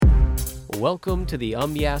Welcome to the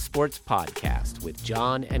Yeah Sports Podcast with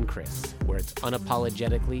John and Chris, where it's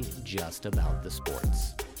unapologetically just about the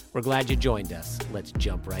sports. We're glad you joined us. Let's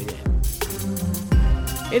jump right in.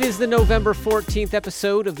 It is the November 14th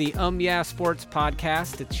episode of the Yeah Sports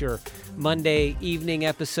Podcast. It's your Monday evening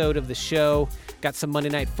episode of the show. Got some Monday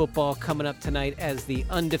Night Football coming up tonight as the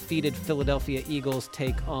undefeated Philadelphia Eagles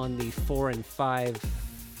take on the 4-5,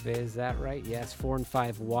 is that right? Yes,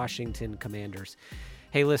 4-5 Washington Commanders.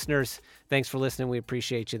 Hey, listeners, thanks for listening. We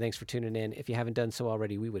appreciate you. Thanks for tuning in. If you haven't done so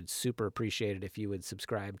already, we would super appreciate it if you would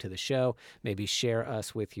subscribe to the show, maybe share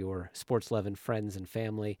us with your sports-loving friends and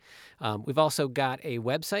family. We've also got a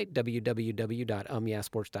website,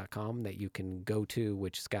 www.umyeahsports.com, that you can go to,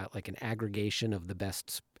 which has got like an aggregation of the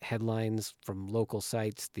best headlines from local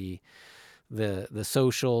sites, the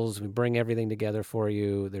socials. We bring everything together for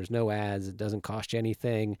you. There's no ads. It doesn't cost you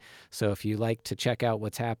anything. So if you like to check out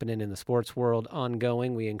what's happening in the sports world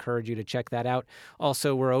ongoing, we encourage you to check that out.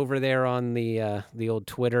 Also, we're over there on the old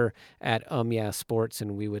Twitter at Yeah Sports,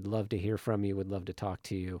 and we would love to hear from you. Would love to talk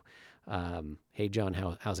to you. Hey,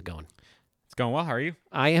 John, how's it going? It's going well. How are you?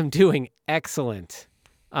 I am doing excellent.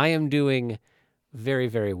 I am doing very,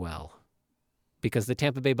 very well because the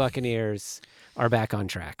Tampa Bay Buccaneers are back on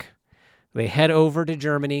track. They head over to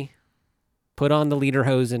Germany, put on the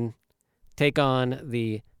lederhosen, take on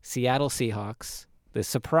the Seattle Seahawks, the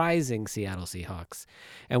surprising Seattle Seahawks.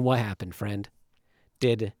 And what happened, friend?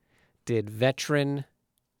 Did veteran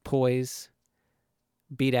poise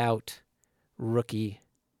beat out rookie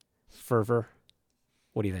fervor?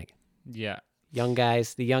 What do you think? Yeah. The young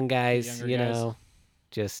guys, younger guys.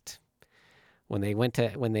 Just when they went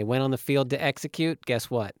on the field to execute, guess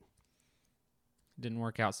what? Didn't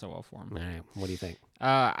work out so well for him. All right, what do you think?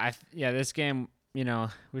 This game, we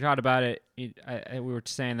talked about it. We were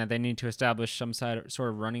saying that they need to establish some sort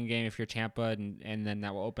of running game if you're Tampa, and then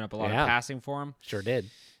that will open up a lot of passing for them. Sure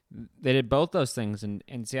did. They did both those things, and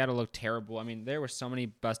Seattle looked terrible. I mean, there were so many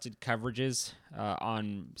busted coverages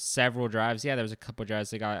on several drives. Yeah, there was a couple of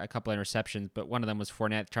drives. They got a couple of interceptions, but one of them was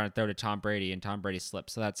Fournette trying to throw to Tom Brady, and Tom Brady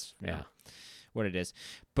slipped. So that's what it is.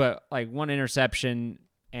 But like one interception,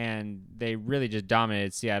 and they really just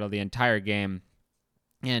dominated Seattle the entire game.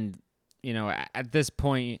 And, at this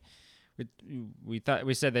point, we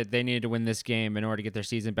said that they needed to win this game in order to get their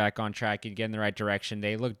season back on track and get in the right direction.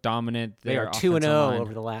 They looked dominant. They are 2-0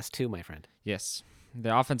 over the last two, my friend. Yes.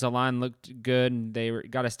 The offensive line looked good. They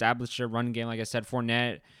got established a run game. Like I said,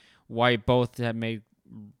 Fournette, White both had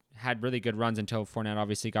really good runs until Fournette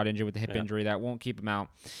obviously got injured with the hip injury. That won't keep him out.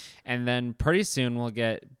 And then pretty soon we'll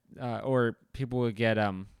get the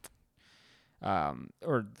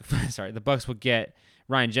Bucs will get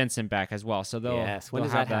Ryan Jensen back as well. So they'll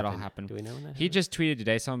have that all happen. Do we know when that He just tweeted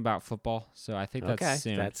today something about football, so I think that's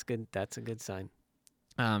soon. That's good. That's a good sign.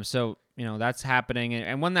 So that's happening,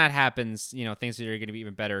 and when that happens, things are going to be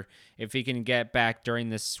even better. If he can get back during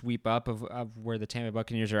this sweep up of where the Tampa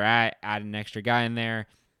Buccaneers are at, add an extra guy in there,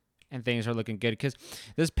 and things are looking good, because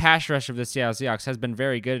this pass rush of the Seattle Seahawks has been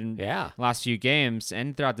very good in the last few games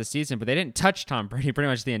and throughout the season, but they didn't touch Tom Brady pretty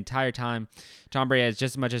much the entire time. Tom Brady has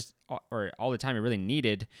just as much as, or all the time he really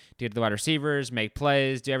needed to get to the wide receivers, make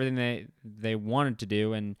plays, do everything they wanted to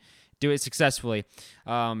do, and do it successfully.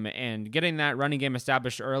 And getting that running game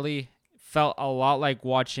established early felt a lot like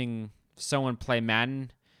watching someone play Madden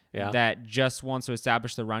that just wants to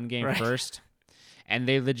establish the run game first. And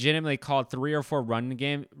they legitimately called 3 or 4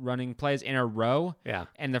 running plays in a row. Yeah.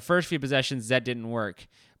 And the first few possessions, that didn't work.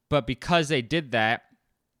 But because they did that,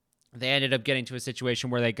 they ended up getting to a situation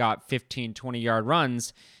where they got 15, 20-yard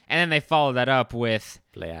runs. And then they followed that up with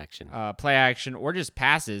play action or just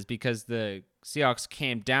passes, because the Seahawks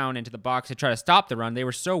came down into the box to try to stop the run. They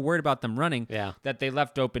were so worried about them running that they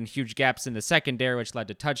left open huge gaps in the secondary, which led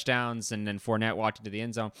to touchdowns, and then Fournette walked into the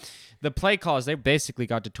end zone. The play calls, they basically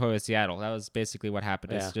got to toy with Seattle. That was basically what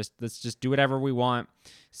happened. It's just, let's just do whatever we want.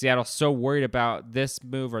 Seattle's so worried about this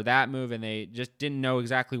move or that move, and they just didn't know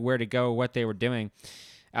exactly where to go, what they were doing.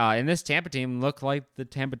 And this Tampa team looked like the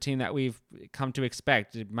Tampa team that we've come to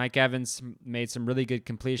expect. Mike Evans made some really good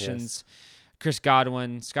completions. Yes. Chris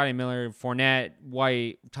Godwin, Scotty Miller, Fournette,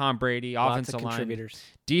 White, Tom Brady, offensive line. Contributors.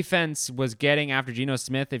 Defense was getting after Geno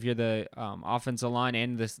Smith. If you're the offensive line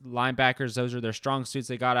and the linebackers, those are their strong suits.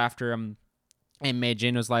 They got after him and made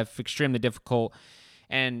Geno's life extremely difficult.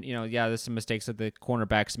 And, there's some mistakes that the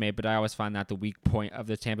cornerbacks made, but I always find that the weak point of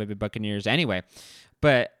the Tampa Bay Buccaneers anyway.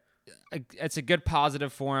 But it's a good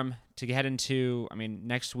positive for them to head into,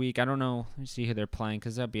 next week. I don't know. Let me see who they're playing,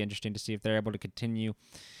 because that'd be interesting to see if they're able to continue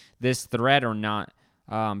this thread or not.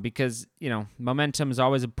 Because, momentum is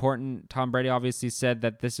always important. Tom Brady obviously said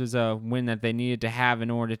that this was a win that they needed to have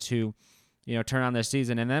in order to turn on their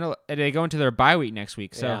season, and then they go into their bye week next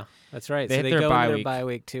week. So yeah, that's right. they so hit they their go bye into week. their bye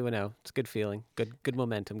week 2-0. It's a good feeling. Good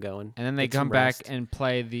momentum going. And then they Get some come back rest. and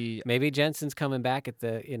play the. Maybe Jensen's coming back at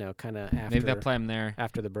the kind of after. Maybe they'll play them there.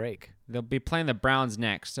 After the break. They'll be playing the Browns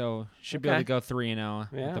next, so should be able to go 3-0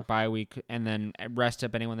 Yeah. the bye week, and then rest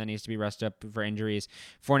up anyone that needs to be rested up for injuries.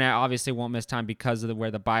 Fournette obviously won't miss time because of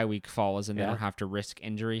where the bye week falls, and they don't have to risk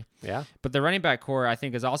injury. Yeah. But the running back core, I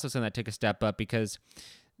think, is also something that took a step up because,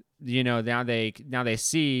 now they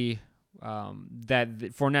see that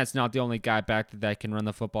Fournette's not the only guy back that can run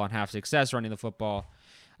the football and have success running the football.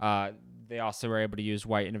 They also were able to use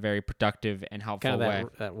White in a very productive and helpful way.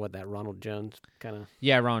 That Ronald Jones kind of.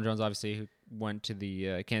 Yeah, Ronald Jones, obviously, who went to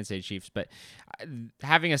the Kansas City Chiefs. But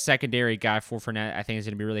having a secondary guy for Fournette, I think, is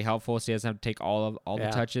going to be really helpful, so he doesn't have to take all the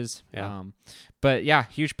touches. Yeah. But, yeah,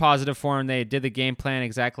 huge positive for him. They did the game plan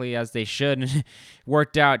exactly as they should, and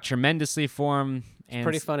worked out tremendously for him. It's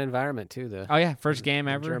pretty fun environment, too. First game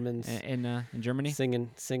ever Germans in Germany.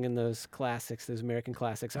 Singing those classics, those American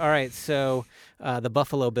classics. All right, so the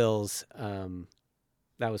Buffalo Bills,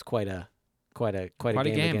 that was quite a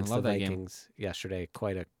game against the Vikings yesterday.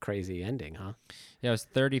 Quite a crazy ending, huh? Yeah, it was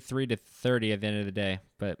 33-30 at the end of the day,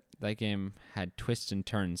 but that game had twists and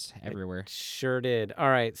turns everywhere. It sure did. All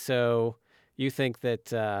right, so you think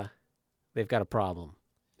that they've got a problem.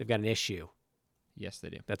 They've got an issue. Yes, they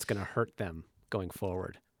do. That's going to hurt them going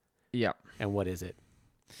forward. Yeah. And what is it?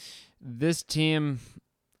 This team,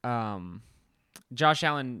 Josh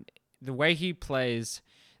Allen, the way he plays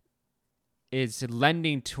is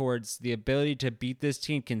lending towards the ability to beat this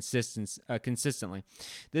team consistently.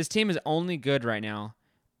 This team is only good right now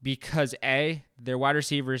because, A, their wide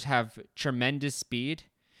receivers have tremendous speed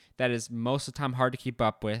that is most of the time hard to keep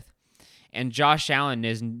up with, and Josh Allen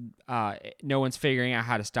is no one's figuring out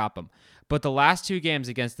how to stop him. But the last two games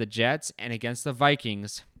against the Jets and against the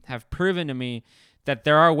Vikings have proven to me that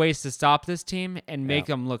there are ways to stop this team and make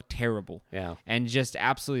them look terrible. Yeah. And just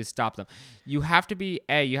absolutely stop them. You have to be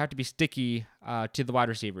sticky to the wide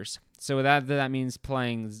receivers. So that means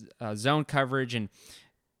playing zone coverage and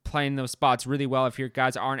playing those spots really well. If your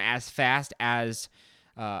guys aren't as fast as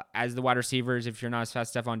the wide receivers, if you're not as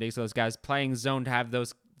fast as Stephon Diggs, those guys playing zone to have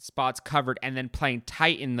those spots covered and then playing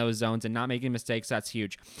tight in those zones and not making mistakes, that's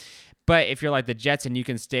huge. But if you're like the Jets and you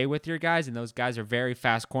can stay with your guys, and those guys are very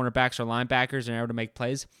fast cornerbacks or linebackers and are able to make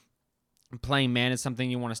plays, playing man is something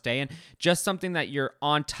you want to stay in. Just something that you're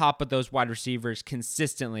on top of those wide receivers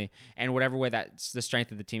consistently, and whatever way that's the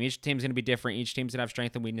strength of the team. Each team's going to be different. Each team's going to have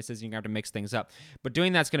strengths and weaknesses, and you're going to have to mix things up. But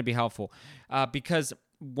doing that's going to be helpful because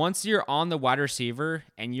once you're on the wide receiver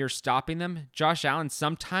and you're stopping them, Josh Allen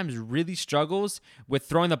sometimes really struggles with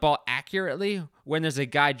throwing the ball accurately when there's a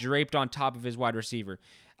guy draped on top of his wide receiver.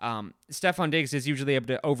 Stephon Diggs is usually able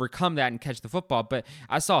to overcome that and catch the football, but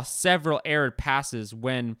I saw several errored passes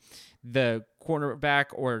when the cornerback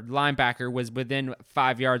or linebacker was within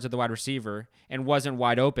 5 yards of the wide receiver and wasn't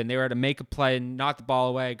wide open. They were able to make a play, knock the ball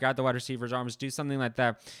away, grab the wide receiver's arms, do something like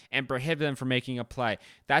that, and prohibit them from making a play.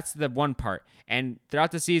 That's the one part. And throughout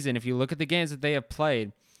the season, if you look at the games that they have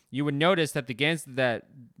played, you would notice that the games that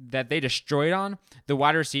they destroyed on, the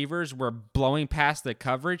wide receivers were blowing past the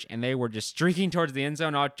coverage and they were just streaking towards the end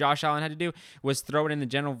zone. All Josh Allen had to do was throw it in the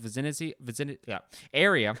general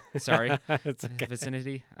area. Sorry, okay.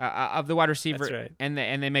 Vicinity of the wide receiver, That's right. and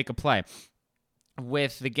they make a play.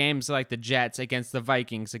 With the games like the Jets against the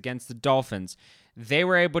Vikings, against the Dolphins, they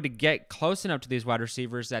were able to get close enough to these wide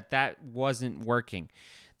receivers that wasn't working.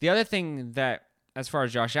 The other thing that, as far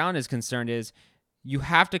as Josh Allen is concerned, is you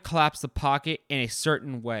have to collapse the pocket in a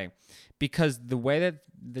certain way, because the way that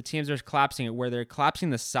the teams are collapsing it, where they're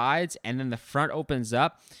collapsing the sides and then the front opens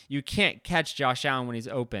up, you can't catch Josh Allen when he's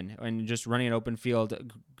open and just running an open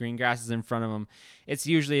field, green grass is in front of him. It's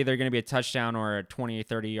usually either going to be a touchdown or a 20 or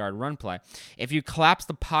 30-yard run play. If you collapse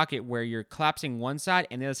the pocket where you're collapsing one side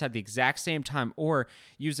and the other side at the exact same time, or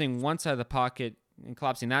using one side of the pocket and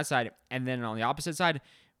collapsing that side, and then on the opposite side,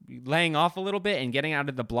 laying off a little bit and getting out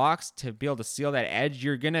of the blocks to be able to seal that edge,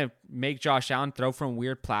 you're going to make Josh Allen throw from a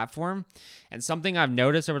weird platform. And something I've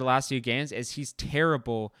noticed over the last few games is he's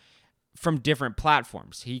terrible from different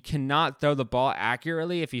platforms. He cannot throw the ball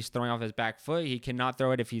accurately if he's throwing off his back foot. He cannot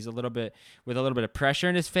throw it if he's with a little bit of pressure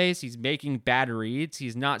in his face. He's making bad reads.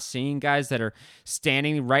 He's not seeing guys that are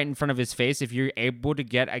standing right in front of his face. If you're able to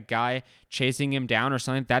get a guy chasing him down or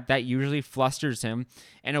something, that usually flusters him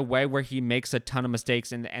in a way where he makes a ton of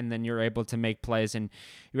mistakes, and then you're able to make plays and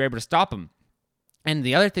you're able to stop him. And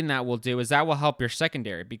the other thing that will do is that will help your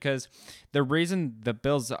secondary, because the reason the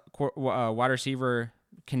Bills wide receiver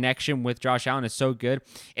connection with Josh Allen is so good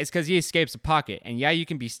is because he escapes the pocket. And yeah, you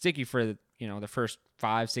can be sticky for the first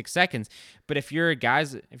 5-6 seconds. But if your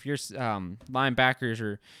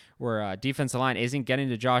linebackers or defensive line isn't getting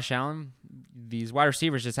to Josh Allen, these wide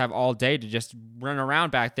receivers just have all day to just run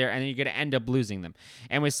around back there, and then you're going to end up losing them.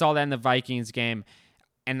 And we saw that in the Vikings game,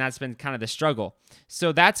 and that's been kind of the struggle.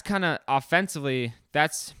 So that's kind of offensively for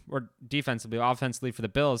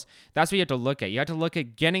the Bills, that's what you have to look at. You have to look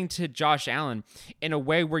at getting to Josh Allen in a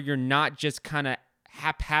way where you're not just kind of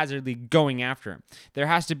haphazardly going after him. There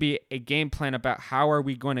has to be a game plan about how are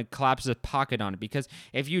we going to collapse the pocket on it, because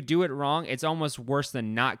if you do it wrong, it's almost worse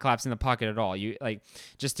than not collapsing the pocket at all. You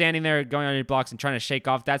just standing there going on your blocks and trying to shake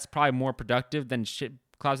off, that's probably more productive than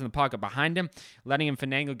collapsing the pocket behind him, letting him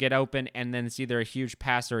finagle, get open, and then it's either a huge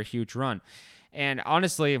pass or a huge run. And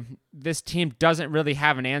honestly, this team doesn't really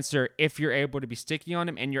have an answer if you're able to be sticky on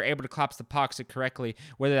him and you're able to collapse the pocket correctly,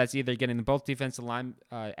 whether that's either getting the both defensive line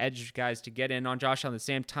edge guys to get in on Josh Allen at the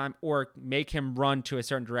same time or make him run to a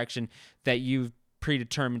certain direction that you've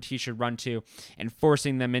predetermined he should run to and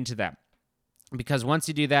forcing them into that. Because once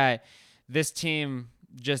you do that, this team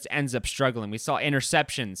just ends up struggling. We saw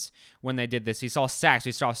interceptions when they did this. We saw sacks.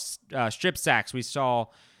 We saw strip sacks. We saw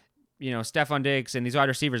Stephon Diggs and these wide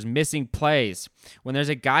receivers missing plays. When there's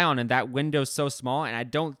a guy on and that window's so small, and I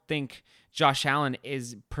don't think Josh Allen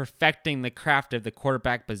is perfecting the craft of the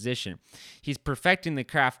quarterback position. He's perfecting the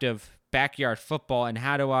craft of backyard football and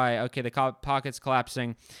the pocket's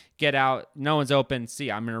collapsing, get out, no one's open,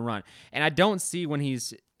 I'm going to run. And I don't see when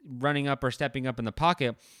he's running up or stepping up in the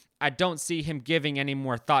pocket, I don't see him giving any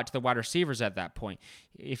more thought to the wide receivers at that point.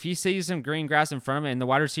 If he sees some green grass in front of him and the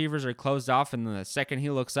wide receivers are closed off and the second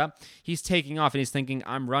he looks up, he's taking off and he's thinking,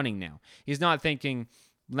 I'm running now. He's not thinking,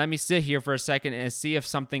 let me sit here for a second and see if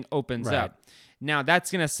something opens up. Now,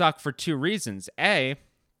 that's going to suck for two reasons. A,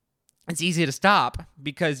 it's easy to stop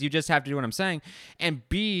because you just have to do what I'm saying. And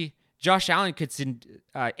B, Josh Allen could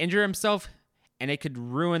injure himself and it could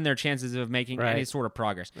ruin their chances of making any sort of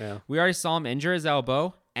progress. Yeah. We already saw him injure his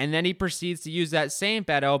elbow, and then he proceeds to use that same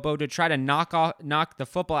bad elbow to try to knock the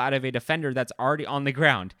football out of a defender that's already on the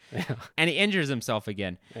ground. Yeah. And he injures himself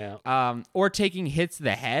again. Yeah. Or taking hits to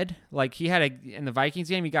the head. Like he had in the Vikings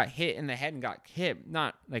game, he got hit in the head and got hit.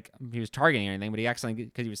 Not like he was targeting anything, but he accidentally,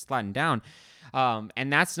 because he was sliding down.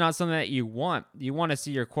 And that's not something that you want. You want to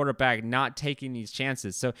see your quarterback not taking these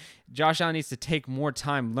chances. So Josh Allen needs to take more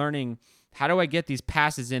time learning, how do I get these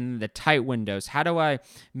passes in the tight windows? How do I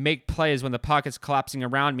make plays when the pocket's collapsing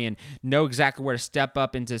around me and know exactly where to step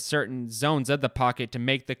up into certain zones of the pocket to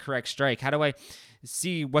make the correct strike? How do I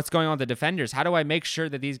see what's going on with the defenders? How do I make sure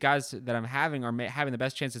that these guys that I'm having are having the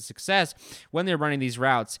best chance of success when they're running these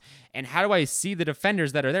routes? And how do I see the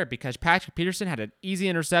defenders that are there? Because Patrick Peterson had an easy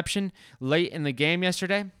interception late in the game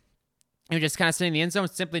yesterday. He was just kind of sitting in the end zone,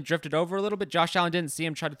 simply drifted over a little bit. Josh Allen didn't see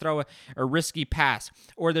him try to throw a risky pass.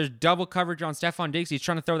 Or there's double coverage on Stephon Diggs. He's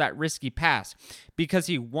trying to throw that risky pass because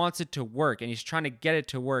he wants it to work and he's trying to get it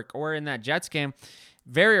to work. Or in that Jets game,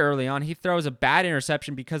 very early on, he throws a bad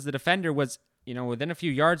interception because the defender was within a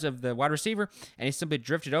few yards of the wide receiver, and he simply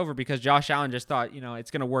drifted over because Josh Allen just thought,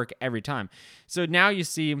 it's going to work every time. So now you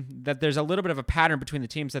see that there's a little bit of a pattern between the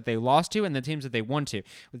teams that they lost to and the teams that they won to.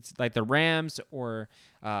 It's like the Rams or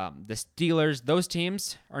the Steelers. Those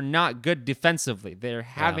teams are not good defensively. They're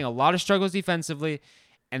having a lot of struggles defensively,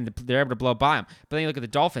 and they're able to blow by him. But then you look at the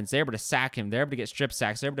Dolphins, they're able to sack him. They're able to get strip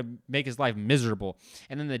sacks. They're able to make his life miserable.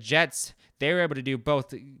 And then the Jets, they were able to do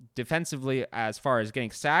both defensively as far as getting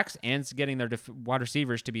sacks and getting their wide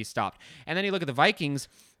receivers to be stopped. And then you look at the Vikings,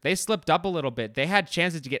 they slipped up a little bit. They had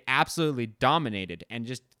chances to get absolutely dominated and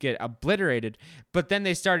just get obliterated. But then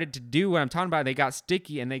they started to do what I'm talking about. They got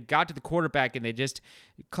sticky and they got to the quarterback and they just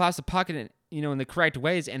collapsed the pocket in the correct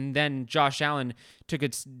ways. And then Josh Allen took a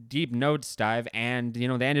deep nosedive and,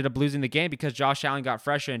 they ended up losing the game because Josh Allen got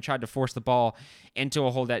frustrated and tried to force the ball into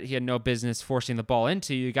a hole that he had no business forcing the ball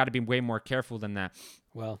into. You got to be way more careful than that.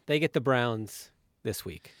 Well, they get the Browns this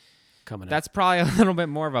week coming up. That's probably a little bit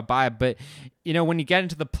more of a buy, but when you get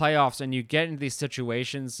into the playoffs and you get into these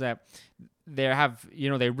situations that they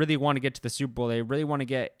really want to get to the Super Bowl, they really want to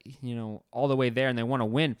get all the way there and they want to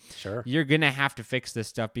win. Sure, you're gonna have to fix this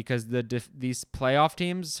stuff because these playoff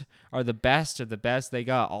teams are the best of the best. They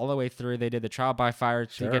got all the way through. They did the trial by fire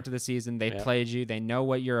to get to the season. They played you. They know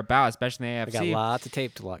what you're about, especially in the AFC. They got lots of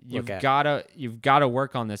tape to look at. You've got to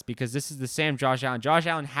work on this because this is the same Josh Allen. Josh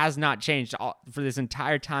Allen has not changed for this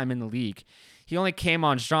entire time in the league. He only came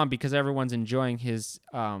on strong because everyone's enjoying his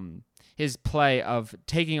play of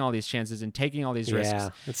taking all these chances and taking all these risks. Yeah,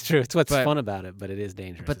 it's true. It's what's fun about it, but it is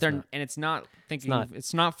dangerous. But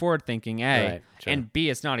it's not forward thinking, A, right, sure. And B,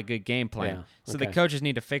 it's not a good game plan. Yeah, so the coaches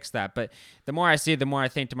need to fix that. But the more I see, the more I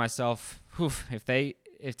think to myself, if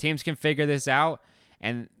if teams can figure this out,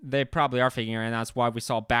 and they probably are figuring it out, and that's why we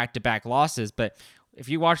saw back-to-back losses. But if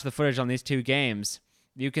you watch the footage on these two games,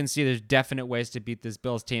 you can see there's definite ways to beat this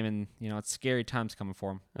Bills team, and it's scary times coming for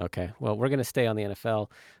them. Okay, well, we're going to stay on the NFL,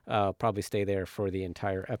 probably stay there for the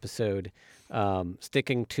entire episode.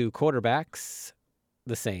 Sticking to quarterbacks,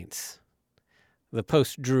 the Saints. The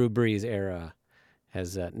post-Drew Brees era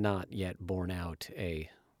has not yet borne out a,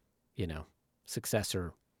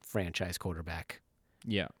 successor franchise quarterback.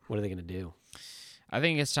 Yeah. What are they going to do? I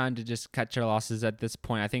think it's time to just cut your losses at this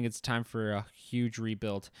point. I think it's time for a huge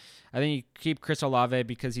rebuild. I think you keep Chris Olave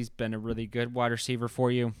because he's been a really good wide receiver for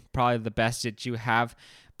you, probably the best that you have.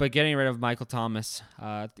 But getting rid of Michael Thomas,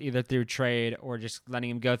 either through trade or just letting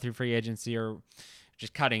him go through free agency or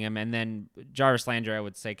just cutting him. And then Jarvis Landry, I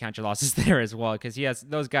would say count your losses there as well, because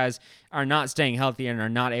those guys are not staying healthy and are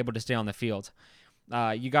not able to stay on the field.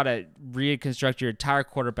 You got to reconstruct your entire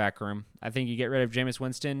quarterback room. I think you get rid of Jameis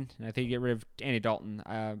Winston, and I think you get rid of Andy Dalton.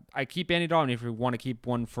 I keep Andy Dalton if you want to keep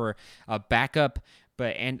one for a backup,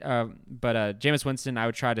 but Jameis Winston, I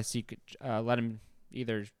would try to let him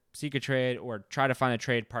either seek a trade or try to find a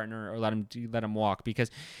trade partner or let him walk, because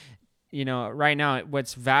right now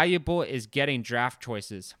what's valuable is getting draft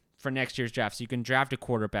choices for next year's draft. So you can draft a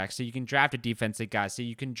quarterback, so you can draft a defensive guy, so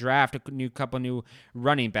you can draft a couple new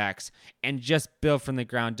running backs and just build from the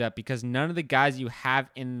ground up, because none of the guys you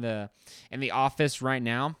have in the office right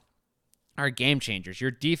now are game changers.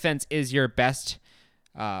 Your defense is your best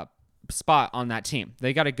spot on that team.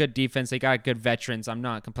 They got a good defense. They got good veterans. I'm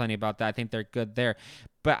not complaining about that. I think they're good there.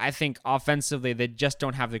 But I think offensively, they just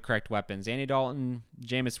don't have the correct weapons. Andy Dalton,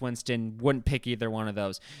 Jameis Winston, wouldn't pick either one of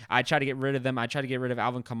those. I try to get rid of them. I try to get rid of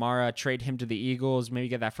Alvin Kamara, trade him to the Eagles, maybe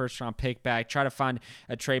get that first-round pick back, try to find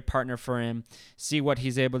a trade partner for him, see what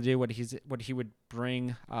he's able to do, what he would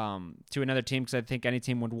bring to another team, because I think any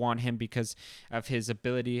team would want him because of his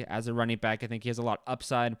ability as a running back. I think he has a lot of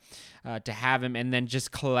upside to have him, and then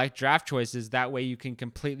just collect draft choices. That way you can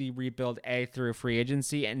completely rebuild, A, through free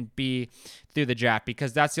agency, and B, through the draft,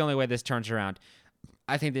 because that's the only way this turns around.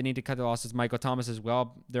 I think they need to cut the losses. Michael Thomas as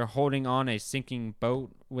well. They're holding on a sinking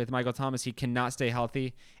boat with Michael Thomas. He cannot stay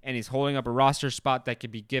healthy, and he's holding up a roster spot that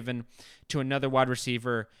could be given to another wide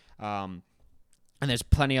receiver. And there's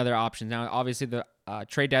plenty other options. Now, obviously, the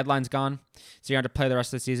trade deadline's gone, so you have to play the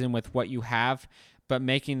rest of the season with what you have, but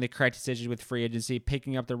making the correct decisions with free agency,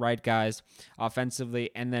 picking up the right guys offensively,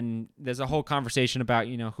 and then there's a whole conversation about,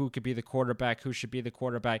 who could be the quarterback, who should be the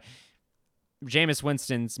quarterback. Jameis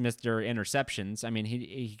Winston's Mr. Interceptions. I mean,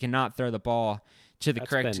 he cannot throw the ball to the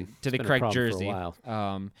correct jersey.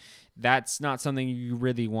 That's not something you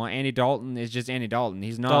really want. Andy Dalton is just Andy Dalton.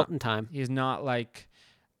 He's not Dalton time. He's not like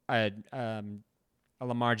a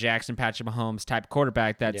Lamar Jackson, Patrick Mahomes type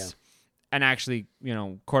quarterback that's an actually,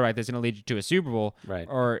 quarterback that's going to lead you to a Super Bowl. Right.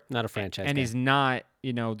 Or not a franchise and guy. He's not,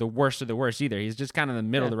 the worst of the worst either. He's just kind of the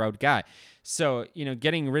middle of the road guy. So,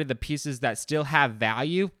 getting rid of the pieces that still have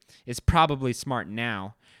value is probably smart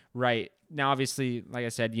now, right? Now, obviously, like I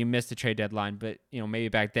said, you missed the trade deadline, but, maybe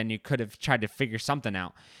back then you could have tried to figure something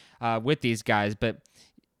out with these guys. But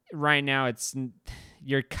right now,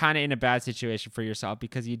 you're kind of in a bad situation for yourself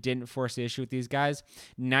because you didn't force the issue with these guys.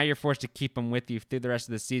 Now you're forced to keep them with you through the rest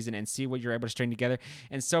of the season and see what you're able to string together.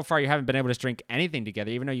 And so far, you haven't been able to string anything together,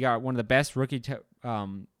 even though you got one of the best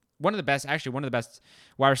one of the best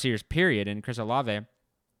wide receivers, period, in Chris Olave.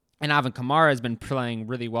 And Alvin Kamara has been playing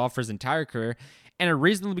really well for his entire career, and a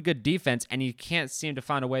reasonably good defense, and you can't seem to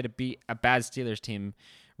find a way to beat a bad Steelers team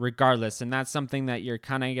regardless. And that's something that you're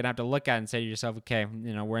kind of going to have to look at and say to yourself, okay,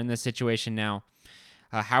 we're in this situation now.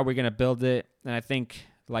 How are we going to build it? And I think,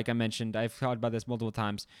 like I mentioned, I've thought about this multiple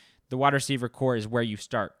times, the wide receiver core is where you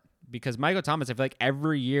start. Because Michael Thomas, I feel like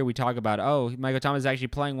every year we talk about, Michael Thomas is actually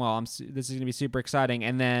playing well. This is going to be super exciting.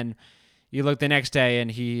 And then you look the next day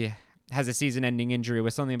and he has a season-ending injury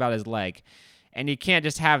with something about his leg. And you can't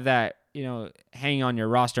just have that, hanging on your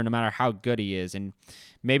roster no matter how good he is. And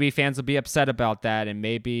maybe fans will be upset about that. And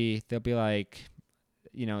maybe they'll be like,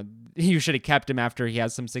 you should have kept him after he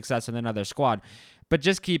has some success with another squad. But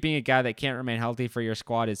just keeping a guy that can't remain healthy for your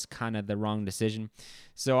squad is kind of the wrong decision.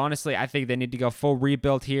 So honestly, I think they need to go full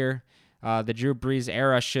rebuild here. The Drew Brees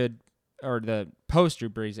era the post-Drew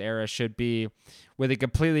Brees era should be with a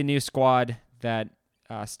completely new squad that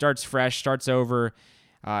starts fresh, starts over,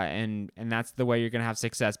 and that's the way you're going to have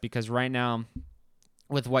success. Because right now,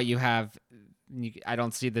 with what you have, I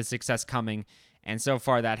don't see the success coming. And so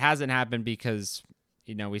far, that hasn't happened because,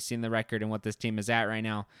 we've seen the record and what this team is at right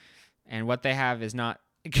now. And what they have is not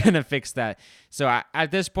going to fix that. So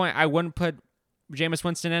at this point, I wouldn't put Jameis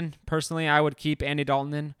Winston in. Personally, I would keep Andy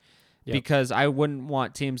Dalton in. because I wouldn't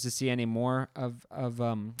want teams to see any more of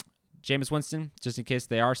Jameis Winston, just in case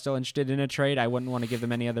they are still interested in a trade. I wouldn't want to give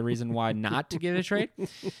them any other reason why not to give a trade.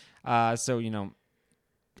 So,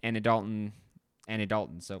 Andy Dalton.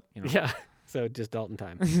 So, Yeah. So just Dalton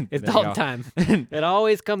time. It's Dalton time. It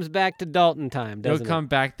always comes back to Dalton time, doesn't it? He'll come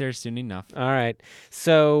back there soon enough. All right.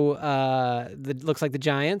 So looks like the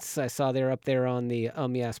Giants, I saw they're up there on the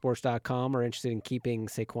yeahsports.com, are interested in keeping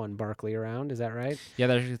Saquon Barkley around. Is that right? Yeah,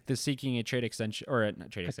 they're seeking a trade extension, or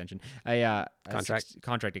not trade extension, a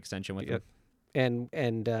contract extension with him.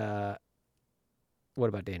 And what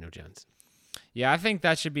about Daniel Jones? Yeah, I think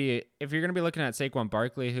that should be, if you're going to be looking at Saquon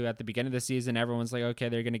Barkley, who at the beginning of the season, everyone's like, okay,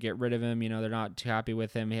 they're going to get rid of him. They're not too happy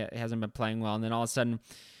with him. He hasn't been playing well. And then all of a sudden,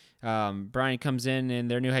 Brian comes in and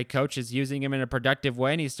their new head coach is using him in a productive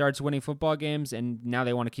way, and he starts winning football games, and now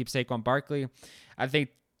they want to keep Saquon Barkley. I think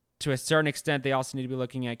to a certain extent, they also need to be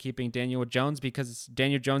looking at keeping Daniel Jones, because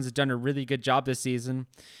Daniel Jones has done a really good job this season,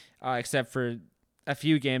 except for a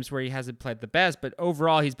few games where he hasn't played the best, but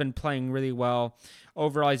overall he's been playing really well.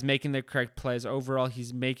 Overall, he's making the correct plays. Overall,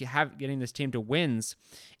 he's getting this team to wins,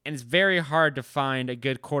 and it's very hard to find a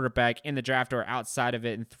good quarterback in the draft or outside of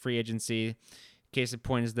it in free agency. Case in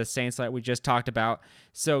point is the Saints that we just talked about.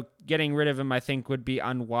 So getting rid of him, I think, would be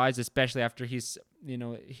unwise, especially after him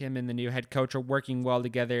and the new head coach are working well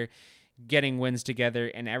together, getting wins together,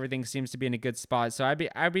 and everything seems to be in a good spot. So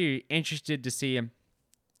I'd be interested to see him.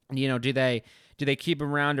 Do they keep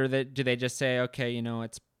him around, or do they just say, okay,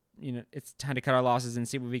 it's time to cut our losses and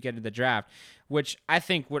see what we get in the draft, which I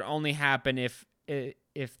think would only happen if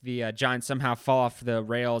the Giants somehow fall off the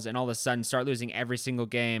rails and all of a sudden start losing every single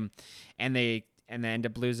game, and they end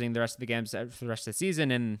up losing the rest of the games for the rest of the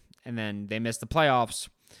season, and then they miss the playoffs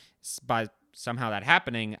by somehow that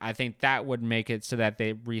happening. I think that would make it so that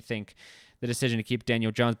they rethink the decision to keep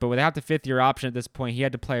Daniel Jones. But without the fifth-year option at this point, he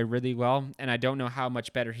had to play really well, and I don't know how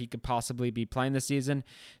much better he could possibly be playing this season.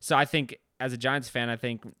 So I think, as a Giants fan, I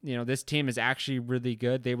think this team is actually really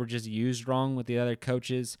good. They were just used wrong with the other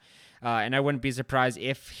coaches, and I wouldn't be surprised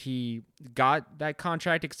if he got that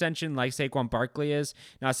contract extension like Saquon Barkley is.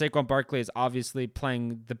 Now, Saquon Barkley is obviously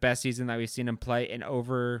playing the best season that we've seen him play in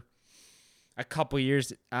over a couple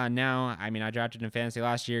years now. I mean, I drafted him in fantasy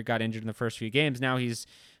last year, got injured in the first few games. Now he's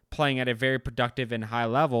playing at a very productive and high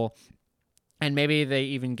level, and maybe they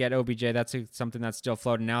even get OBJ. That's something that's still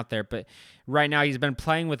floating out there. But right now he's been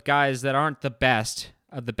playing with guys that aren't the best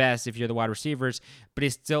of the best if you're the wide receivers, but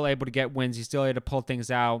he's still able to get wins. He's still able to pull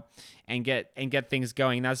things out and get things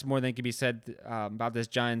going. That's more than can be said about this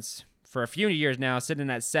Giants for a few years now, sitting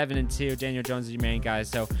at 7-2. Daniel Jones is your main guy.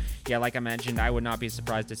 So yeah, like I mentioned, I would not be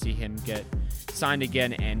surprised to see him get signed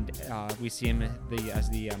again, and we see him as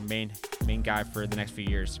the main guy for the next few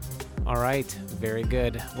years. All right, very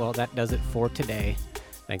good. Well, that does it for today.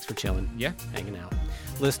 Thanks for chilling. Yeah, hanging out.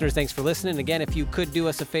 Listeners, thanks for listening. Again, if you could do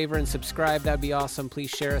us a favor and subscribe, that'd be awesome. Please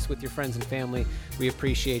share us with your friends and family. We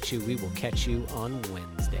appreciate you. We will catch you on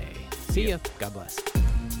Wednesday. See ya. God bless.